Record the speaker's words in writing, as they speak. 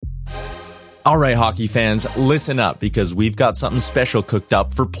All right, hockey fans, listen up because we've got something special cooked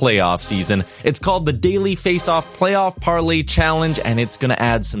up for playoff season. It's called the Daily Face-Off Playoff Parlay Challenge, and it's going to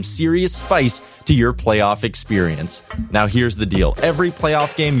add some serious spice to your playoff experience. Now, here's the deal. Every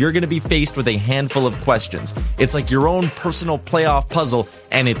playoff game, you're going to be faced with a handful of questions. It's like your own personal playoff puzzle,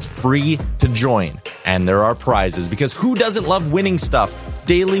 and it's free to join. And there are prizes, because who doesn't love winning stuff?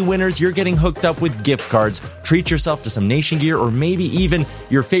 Daily winners, you're getting hooked up with gift cards. Treat yourself to some Nation gear or maybe even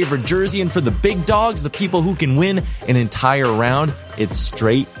your favorite jersey. And for the big dogs, the people who can win an entire round, it's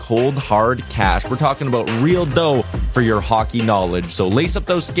straight, cold, hard cash. We're talking about real dough for your hockey knowledge. So lace up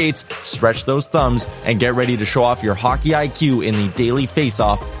those skates, stretch those thumbs, and get ready to show off your hockey IQ in the Daily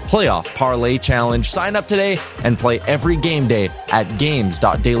Face-Off Playoff Parlay Challenge. Sign up today and play every game day at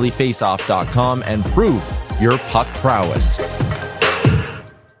games.dailyfaceoff.com and prove your puck prowess.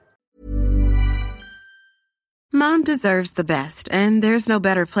 Mom deserves the best, and there's no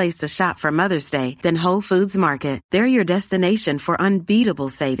better place to shop for Mother's Day than Whole Foods Market. They're your destination for unbeatable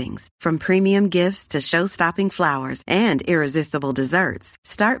savings, from premium gifts to show-stopping flowers and irresistible desserts.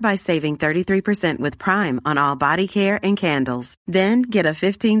 Start by saving 33% with Prime on all body care and candles. Then get a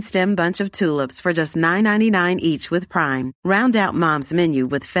 15-stem bunch of tulips for just $9.99 each with Prime. Round out Mom's menu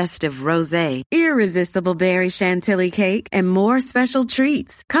with festive rosé, irresistible berry chantilly cake, and more special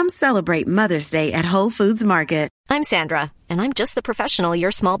treats. Come celebrate Mother's Day at Whole Foods Market. I'm Sandra, and I'm just the professional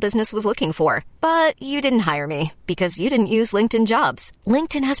your small business was looking for. But you didn't hire me because you didn't use LinkedIn Jobs.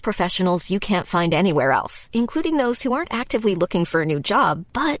 LinkedIn has professionals you can't find anywhere else, including those who aren't actively looking for a new job,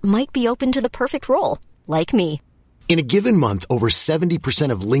 but might be open to the perfect role, like me. In a given month, over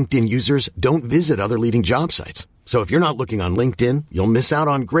 70% of LinkedIn users don't visit other leading job sites. So if you're not looking on LinkedIn, you'll miss out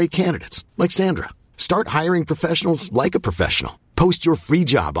on great candidates like Sandra. Start hiring professionals like a professional. Post your free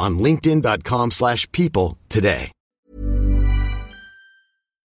job on linkedin.com/people today.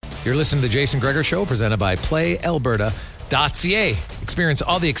 You're listening to the Jason Greger Show, presented by PlayAlberta.ca. Experience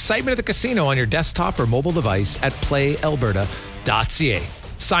all the excitement at the casino on your desktop or mobile device at PlayAlberta.ca.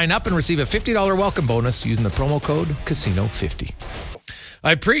 Sign up and receive a $50 welcome bonus using the promo code Casino50.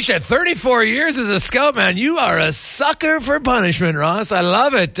 I appreciate 34 years as a scout, man. You are a sucker for punishment, Ross. I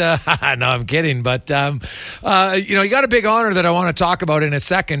love it. No, I'm kidding. But, you got a big honor that I want to talk about in a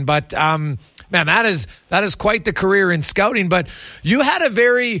second. But, man, that is quite the career in scouting. But you had a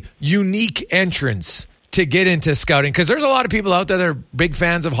very unique entrance to get into scouting, because there's a lot of people out there that are big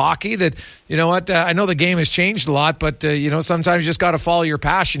fans of hockey that, you know what, I know the game has changed a lot, but, sometimes you just got to follow your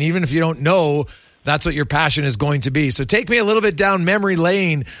passion, even if you don't know that's what your passion is going to be. So take me a little bit down memory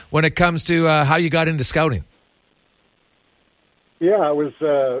lane when it comes to how you got into scouting. Yeah, it was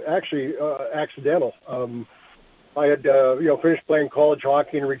actually accidental. I had, finished playing college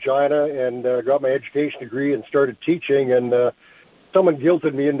hockey in Regina and got my education degree and started teaching, and someone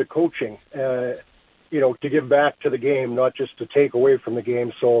guilted me into coaching, to give back to the game, not just to take away from the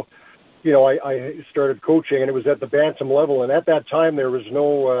game. So, I started coaching, and it was at the bantam level. And at that time, there was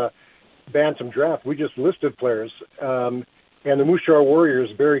no bantam draft. We just listed players. And the Moose Jaw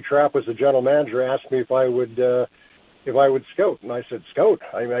Warriors, Barry Trapp was the general manager, asked me if I would scout. And I said, scout?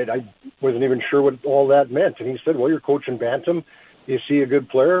 I wasn't even sure what all that meant. And he said, well, you're coaching bantam. You see a good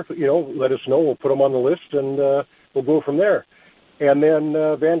player, let us know. We'll put him on the list, and we'll go from there. And then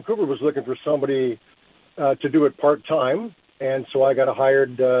Vancouver was looking for somebody to do it part-time. And so I got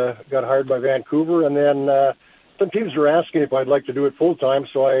hired by Vancouver. And then some teams were asking if I'd like to do it full-time.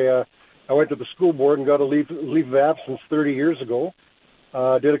 So I went to the school board and got a leave of absence 30 years ago.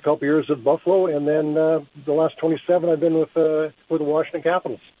 Did a couple years at Buffalo, and then the last 27 I've been with the Washington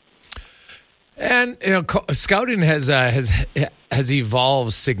Capitals. And scouting has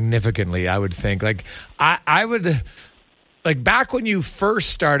evolved significantly, I would think. Like I would, like, back when you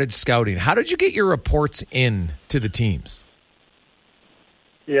first started scouting, how did you get your reports in to the teams?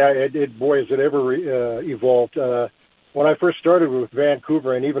 Yeah, has it ever evolved. When I first started with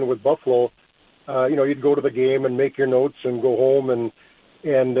Vancouver and even with Buffalo, you'd go to the game and make your notes and go home and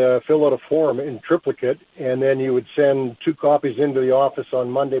fill out a form in triplicate, and then you would send 2 copies into the office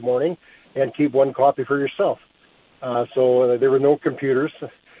on Monday morning and keep 1 copy for yourself. So there were no computers.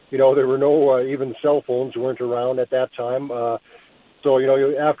 There were no, even cell phones weren't around at that time. So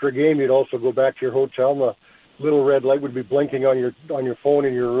after a game, you'd also go back to your hotel, and the little red light would be blinking on your phone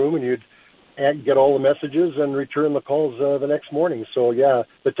in your room, and you'd get all the messages and return the calls the next morning. So, yeah,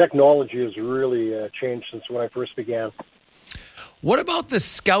 the technology has really changed since when I first began. What about the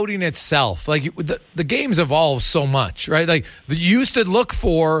scouting itself? Like the game's evolved so much, right? Like you used to look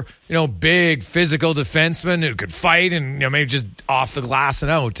for, big physical defensemen who could fight and, maybe just off the glass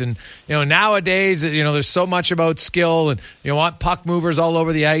and out. And, nowadays, there's so much about skill and you want puck movers all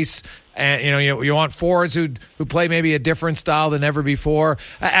over the ice. And, you want forwards who play maybe a different style than ever before.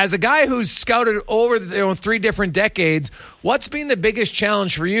 As a guy who's scouted over 3 different decades, what's been the biggest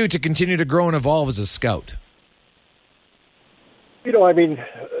challenge for you to continue to grow and evolve as a scout? You're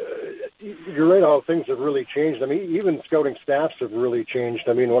right how things have really changed. Even scouting staffs have really changed.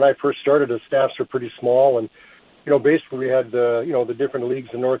 When I first started, the staffs were pretty small, and basically we had the different leagues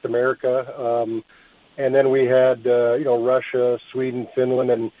in North America, and then we had Russia, Sweden, Finland,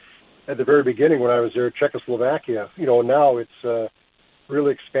 and at the very beginning when I was there, Czechoslovakia. Now it's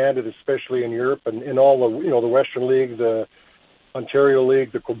really expanded, especially in Europe and in all the Western League, the Ontario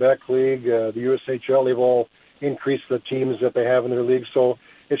League, the Quebec League, the USHL. They've all increased the teams that they have in their league. So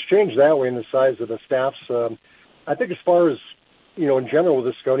it's changed that way in the size of the staffs. I think as far as, in general with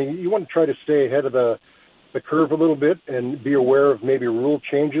the scouting, you want to try to stay ahead of the curve a little bit and be aware of maybe rule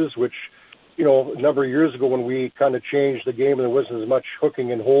changes, which, a number of years ago when we kind of changed the game and there wasn't as much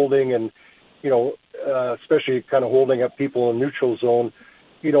hooking and holding and, especially kind of holding up people in neutral zone,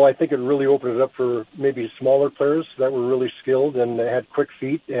 I think it really opened it up for maybe smaller players that were really skilled and had quick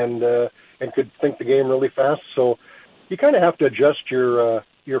feet and could think the game really fast. So you kind of have to adjust your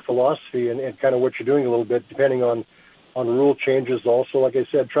philosophy and kind of what you're doing a little bit, depending on rule changes. Also, like I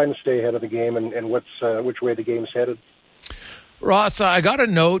said, trying to stay ahead of the game and which way the game's headed. Ross, I got a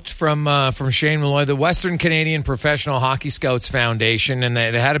note from Shane Malloy, the Western Canadian Professional Hockey Scouts Foundation, and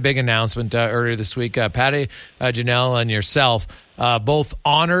they had a big announcement earlier this week. Patty Janelle and yourself both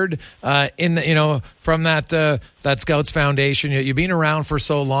honored in the, from that Scouts Foundation. You've been around for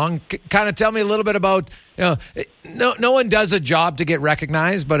so long. Kind of tell me a little bit about, no one does a job to get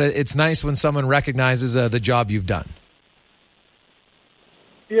recognized, but it's nice when someone recognizes the job you've done.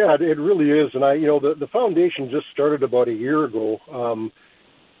 Yeah, it really is. And the foundation just started about a year ago. And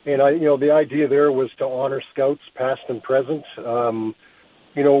the idea there was to honor scouts past and present.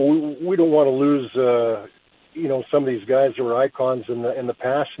 We don't want to lose, some of these guys that were icons in the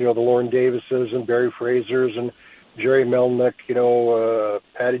past, the Lauren Davises and Barry Frasers and Jerry Melnick,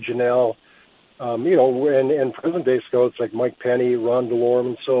 Patty Janelle, and present day scouts like Mike Penny, Ron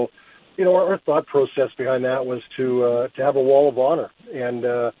DeLorme. So, our thought process behind that was to have a wall of honor. And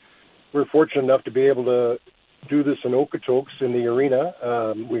we're fortunate enough to be able to do this in Okotoks in the arena.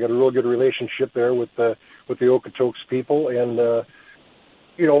 We got a real good relationship there with the Okotoks people. And,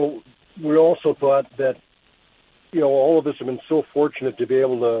 we also thought that, all of us have been so fortunate to be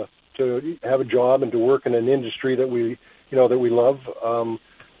able to have a job and to work in an industry that we love.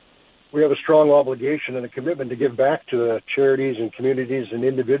 We have a strong obligation and a commitment to give back to the charities and communities and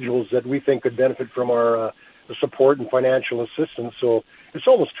individuals that we think could benefit from our support and financial assistance. So it's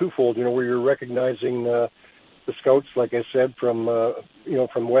almost twofold, where you're recognizing the scouts, like I said, from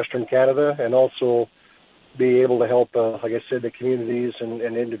Western Canada, and also be able to help, like I said, the communities and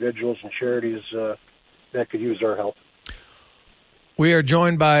individuals and charities that could use our help. We are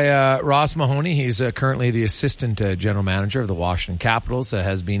joined by Ross Mahoney. He's currently the assistant general manager of the Washington Capitals.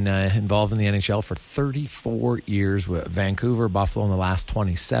 Has been involved in the NHL for 34 years with Vancouver, Buffalo, in the last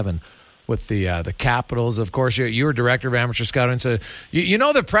 27 with the Capitals. Of course, you were director of amateur scouting, so you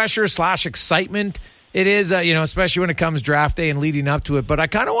know the pressure / excitement it is, especially when it comes draft day and leading up to it. But I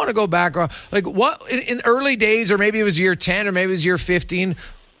kind of want to go back, like what in early days, or maybe it was year 10, or maybe it was year 15.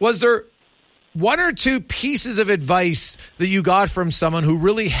 Was there one or two pieces of advice that you got from someone who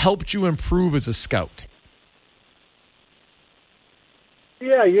really helped you improve as a scout?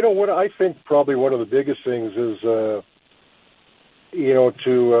 Yeah, what I think probably one of the biggest things is,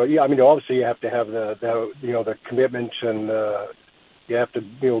 obviously you have to have the commitment, and you have to,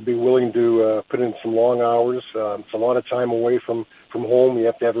 be willing to put in some long hours. It's a lot of time away from home. You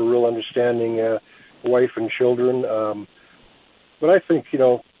have to have a real understanding wife and children. But I think,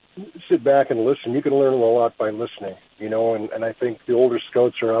 sit back and listen. You can learn a lot by listening, and I think the older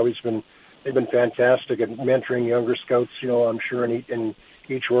scouts they've been fantastic at mentoring younger scouts, I'm sure in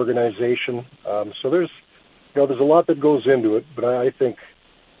each organization. So there's a lot that goes into it, but I think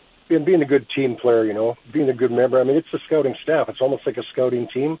being a good team player, being a good member, it's a scouting staff. It's almost like a scouting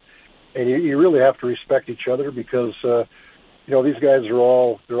team, and you really have to respect each other because, these guys they're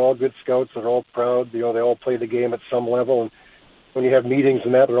all good scouts. They're all proud. They all play the game at some level, and when you have meetings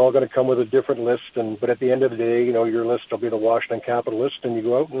and that, they're all going to come with a different list. But at the end of the day, your list will be the Washington Capital list, and you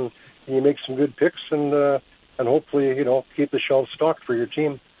go out and you make some good picks and hopefully, keep the shelves stocked for your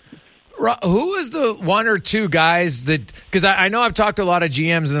team. Who was the one or two guys that, because I know I've talked to a lot of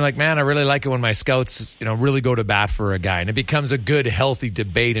GMs and they're like, man, I really like it when my scouts, really go to bat for a guy, and it becomes a good, healthy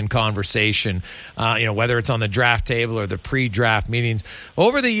debate and conversation, whether it's on the draft table or the pre-draft meetings.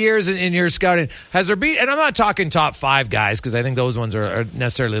 Over the years in your scouting, has there been, and I'm not talking top 5 guys because I think those ones are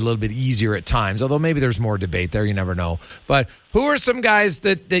necessarily a little bit easier at times, although maybe there's more debate there, you never know. But who are some guys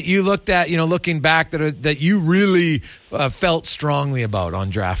that you looked at, looking back, that you really felt strongly about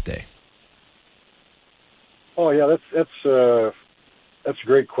on draft day? Oh yeah, that's a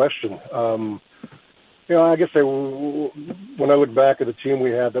great question. I guess when I look back at the team we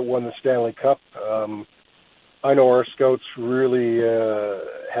had that won the Stanley Cup, I know our scouts really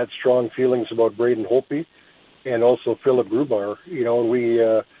had strong feelings about Braden Holtby and also Philip Grubauer.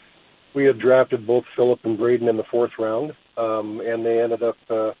 We had drafted both Philip and Braden in the 4th round, and they ended up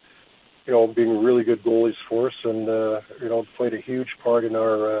being really good goalies for us, and played a huge part in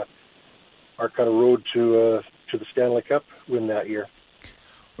our kind of road to the Stanley Cup win that year.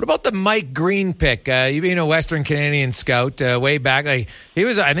 What about the Mike Green pick? You being a Western Canadian scout way back, I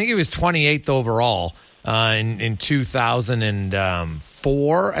think he was 28th overall in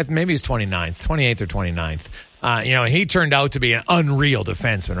 2004. Maybe he was 28th or 29th. He turned out to be an unreal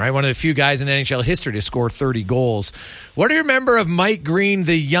defenseman, right? One of the few guys in NHL history to score 30 goals. What do you remember of Mike Green,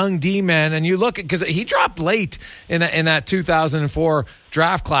 the young D-man? And you look at, because he dropped late in that 2004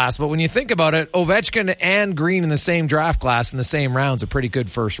 draft class, but when you think about it, Ovechkin and Green in the same draft class in the same round's a pretty good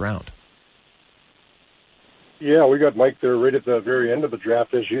first round. Yeah, we got Mike there right at the very end of the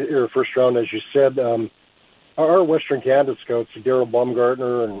draft, first round, as you said. Our Western Canada scouts, Darryl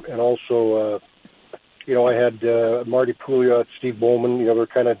Baumgartner, and also I had Marty Pouliot, Steve Bowman, they're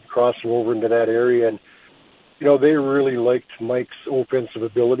kind of crossing over into that area. And, they really liked Mike's offensive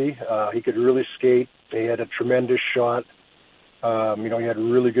ability. He could really skate. He had a tremendous shot. He had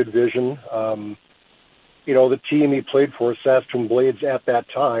really good vision. The team he played for, Saskatoon Blades, at that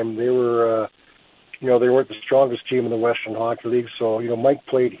time, they were, they weren't the strongest team in the Western Hockey League. So, Mike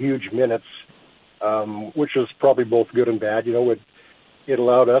played huge minutes, which was probably both good and bad. It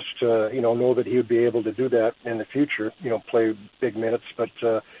allowed us to, know that he would be able to do that in the future, play big minutes. But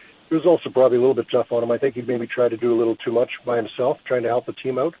it was also probably a little bit tough on him. I think he maybe tried to do a little too much by himself, trying to help the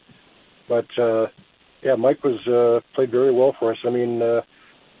team out. But, Mike played very well for us. I mean,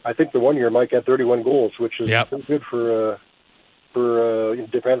 I think the one year Mike had 31 goals, which is good for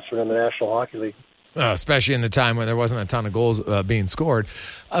defenseman in the National Hockey League. Especially in the time when there wasn't a ton of goals being scored.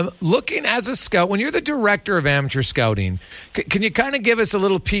 Looking as a scout, when you're the director of amateur scouting, can you kind of give us a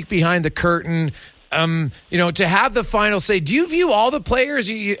little peek behind the curtain? To have the final say, do you view all the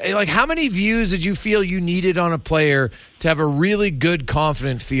players? Like, how many views did you feel you needed on a player to have a really good,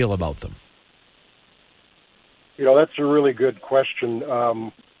 confident feel about them? That's a really good question.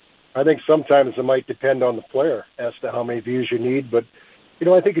 I think sometimes it might depend on the player as to how many views you need, but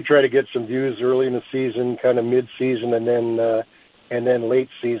I think you try to get some views early in the season, kind of mid-season, and then late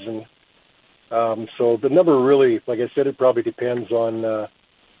season. So the number really, like I said, it probably depends on the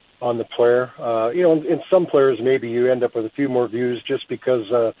player. In some players, maybe you end up with a few more views just because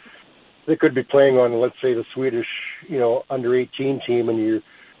they could be playing on, let's say, the Swedish, under-18 team, and you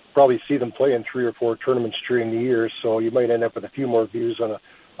probably see them play in 3 or 4 tournaments during the year. So you might end up with a few more views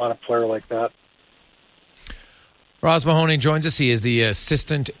on a player like that. Ross Mahoney joins us. He is the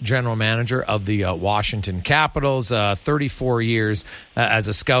assistant general manager of the Washington Capitals. 34 years as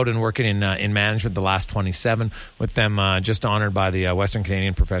a scout and working in management, the last 27 with them, just honored by the Western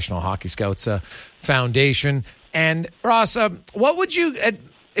Canadian Professional Hockey Scouts Foundation. And Ross, what would you,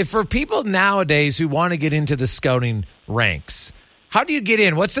 if for people nowadays who want to get into the scouting ranks, how do you get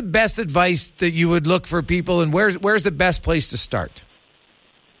in? What's the best advice that you would look for people, and where's the best place to start?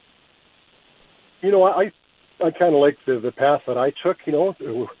 I kind of like the path that I took,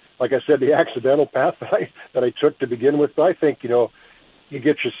 like I said, the accidental path that I took to begin with. But I think, you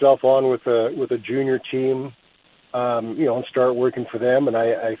get yourself on with a junior team, and start working for them. And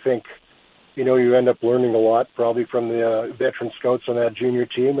I think, you end up learning a lot probably from the veteran scouts on that junior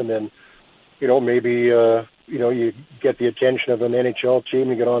team. And then, maybe, you get the attention of an NHL team,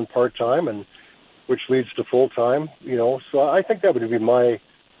 you get on part-time, and which leads to full-time, So I think that would be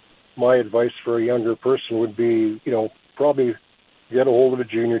my advice for a younger person would be, probably get a hold of a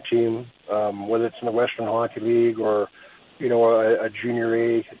junior team, whether it's in the Western Hockey League or, a junior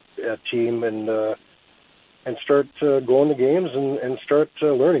A team, and start going to games and start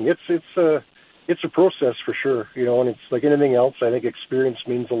learning. It's a process for sure, and it's like anything else. I think experience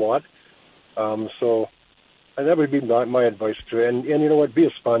means a lot. So that would be my advice to it. And you know what? Be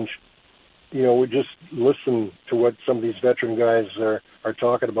a sponge. we just listen to what some of these veteran guys are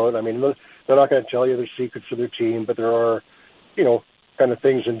talking about. I mean, they're not going to tell you their secrets of their team, but there are, kind of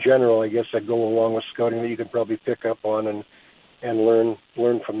things in general, I guess, that go along with scouting that you can probably pick up on and learn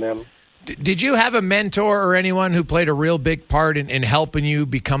from them. Did you have a mentor or anyone who played a real big part in helping you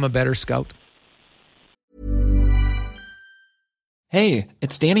become a better scout? Hey,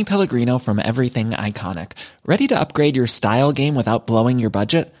 it's Danny Pellegrino from Everything Iconic. Ready to upgrade your style game without blowing your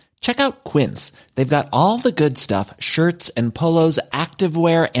budget? Check out Quince. They've got all the good stuff, shirts and polos,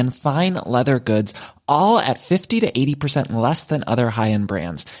 activewear, and fine leather goods, all at 50 to 80% less than other high-end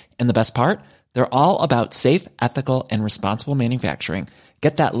brands. And the best part? They're all about safe, ethical, and responsible manufacturing.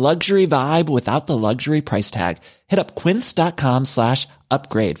 Get that luxury vibe without the luxury price tag. Hit up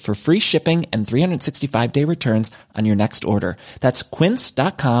quince.com/upgrade for free shipping and 365-day returns on your next order. That's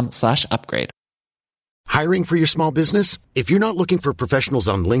quince.com/upgrade. Hiring for your small business? If you're not looking for professionals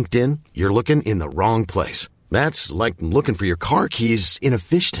on LinkedIn, you're looking in the wrong place. That's like looking for your car keys in a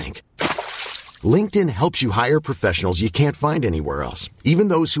fish tank. LinkedIn helps you hire professionals you can't find anywhere else, even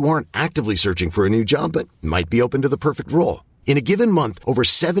those who aren't actively searching for a new job but might be open to the perfect role. In a given month, over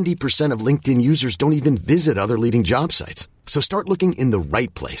 70% of LinkedIn users don't even visit other leading job sites. So start looking in the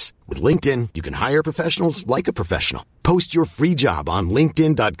right place. With LinkedIn, you can hire professionals like a professional. Post your free job on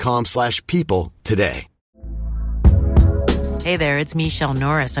linkedin.com/people today. Hey there, it's Michelle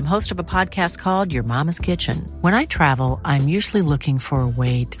Norris. I'm host of a podcast called Your Mama's Kitchen. When I travel, I'm usually looking for a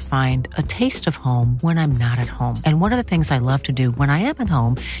way to find a taste of home when I'm not at home. And one of the things I love to do when I am at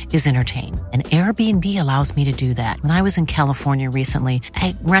home is entertain. And Airbnb allows me to do that. When I was in California recently,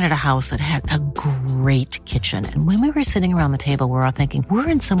 I rented a house that had a great kitchen. And when we were sitting around the table, we were all thinking, we're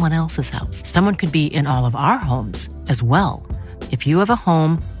in someone else's house. Someone could be in all of our homes as well. If you have a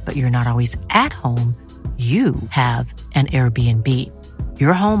home, but you're not always at home, you have an Airbnb.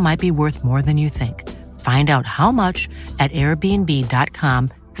 Your home might be worth more than you think. Find out how much at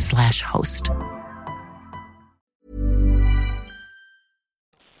airbnb.com/host.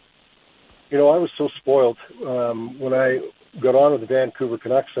 I was so spoiled when I got on with the Vancouver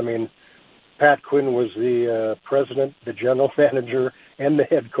Canucks. I mean, Pat Quinn was the president, the general manager, and the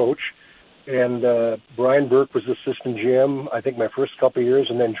head coach. And Brian Burke was assistant GM, I think, my first couple of years.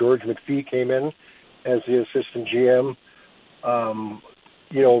 And then George McPhee came in as the assistant GM.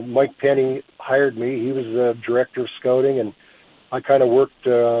 Mike Penny hired me. He was the director of scouting, and I kind of worked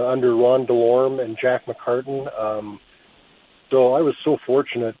under Ron DeLorme and Jack McCartan. So I was so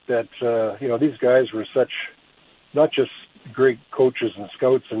fortunate that, these guys were such, not just great coaches and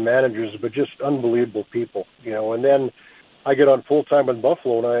scouts and managers, but just unbelievable people, And then I get on full-time in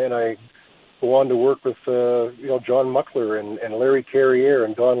Buffalo, and I go on to work with, John Muckler and Larry Carrier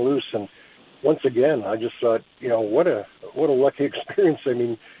and Don Luce, and once again, I just thought, what a lucky experience. I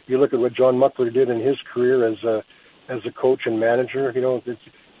mean, you look at what John Muckler did in his career as a coach and manager. It's,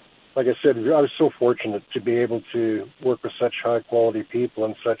 like I said, I was so fortunate to be able to work with such high quality people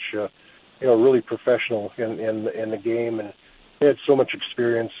and such, really professional in the game, and they had so much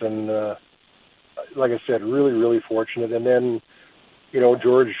experience. And like I said, really, really fortunate. And then,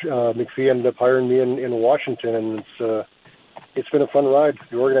 George McPhee ended up hiring me in Washington, and it's been a fun ride.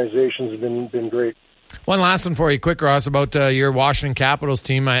 The organization's been great. One last one for you, quick, Ross, about your Washington Capitals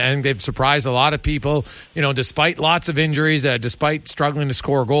team. I think they've surprised a lot of people. Despite lots of injuries, despite struggling to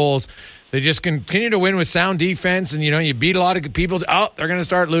score goals, they just continue to win with sound defense. And, you beat a lot of people. Oh, they're going to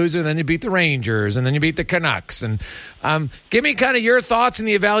start losing. And then you beat the Rangers. And then you beat the Canucks. And give me kind of your thoughts in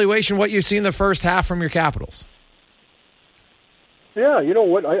the evaluation, what you've seen in the first half from your Capitals. Yeah, you know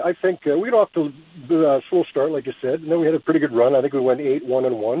what? I think we got off to a slow start, like you said, and then we had a pretty good run. I think we went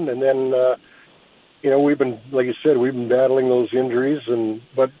 8-1-1, and then we've been, like you said, we've been battling those injuries,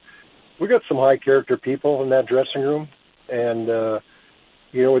 but we got some high character people in that dressing room, and it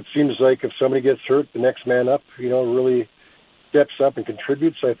seems like if somebody gets hurt, the next man up, really steps up and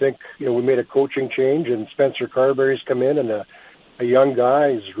contributes. I think we made a coaching change, and Spencer Carberry's come in, and a young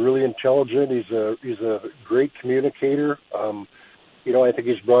guy. He's really intelligent. He's a great communicator. I think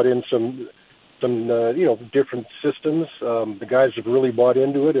he's brought in some different systems. The guys have really bought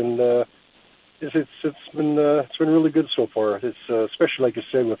into it, and it's been really good so far. It's especially, like you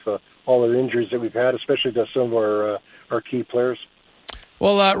said, with all the injuries that we've had, especially to some of our key players.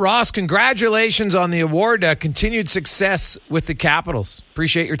 Well, Ross, congratulations on the award. Continued success with the Capitals.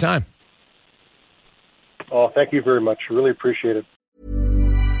 Appreciate your time. Oh, thank you very much. Really appreciate it.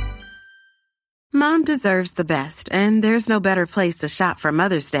 Mom deserves the best, and there's no better place to shop for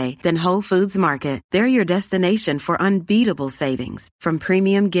Mother's Day than Whole Foods Market. They're your destination for unbeatable savings, from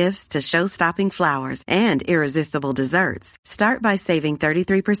premium gifts to show-stopping flowers and irresistible desserts. Start by saving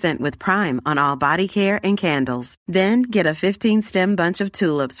 33% with Prime on all body care and candles. Then get a 15-stem bunch of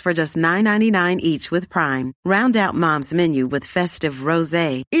tulips for just $9.99 each with Prime. Round out Mom's menu with festive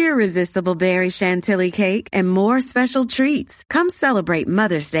rosé, irresistible berry chantilly cake, and more special treats. Come celebrate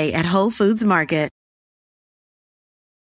Mother's Day at Whole Foods Market.